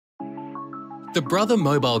The Brother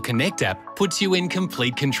Mobile Connect app puts you in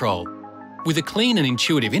complete control, with a clean and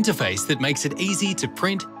intuitive interface that makes it easy to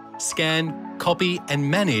print, scan, copy and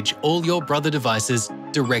manage all your Brother devices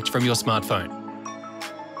direct from your smartphone.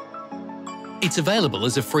 It's available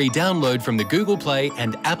as a free download from the Google Play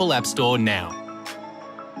and Apple App Store now.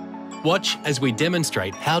 Watch as we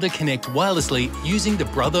demonstrate how to connect wirelessly using the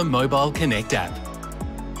Brother Mobile Connect app.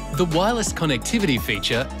 The wireless connectivity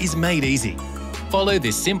feature is made easy. Follow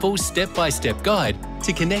this simple step-by-step guide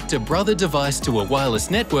to connect a Brother device to a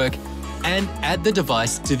wireless network and add the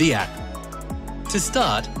device to the app. To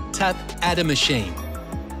start, tap Add a Machine.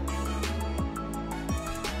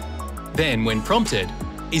 Then, when prompted,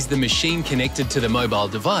 is the machine connected to the mobile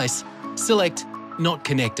device? Select Not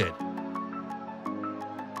Connected.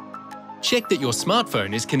 Check that your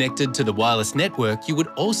smartphone is connected to the wireless network you would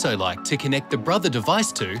also like to connect the Brother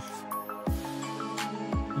device to.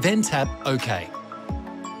 Then tap OK.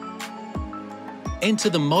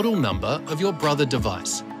 Enter the model number of your Brother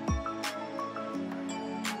device.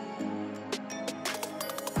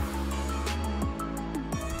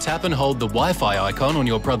 Tap and hold the Wi-Fi icon on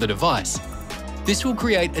your Brother device. This will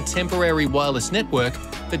create a temporary wireless network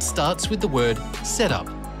that starts with the word Setup.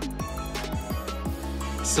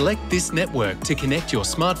 Select this network to connect your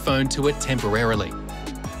smartphone to it temporarily.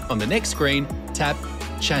 On the next screen, tap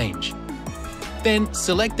Change. Then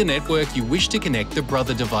select the network you wish to connect the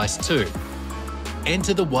Brother device to.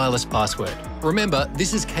 Enter the wireless password. Remember,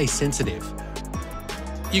 this is case sensitive.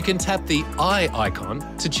 You can tap the I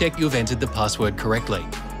icon to check you've entered the password correctly.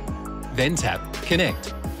 Then tap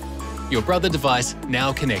Connect. Your Brother device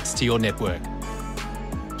now connects to your network.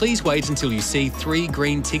 Please wait until you see 3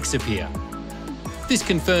 green ticks appear. This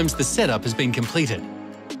confirms the setup has been completed.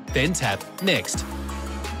 Then tap Next.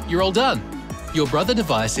 You're all done. Your Brother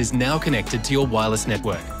device is now connected to your wireless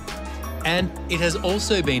network. And it has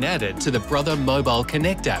also been added to the Brother Mobile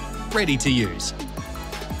Connect app, ready to use.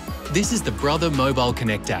 This is the Brother Mobile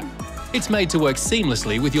Connect app. It's made to work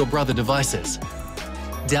seamlessly with your Brother devices.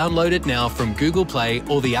 Download it now from Google Play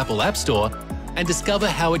or the Apple App Store and discover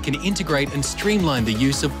how it can integrate and streamline the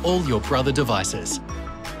use of all your Brother devices.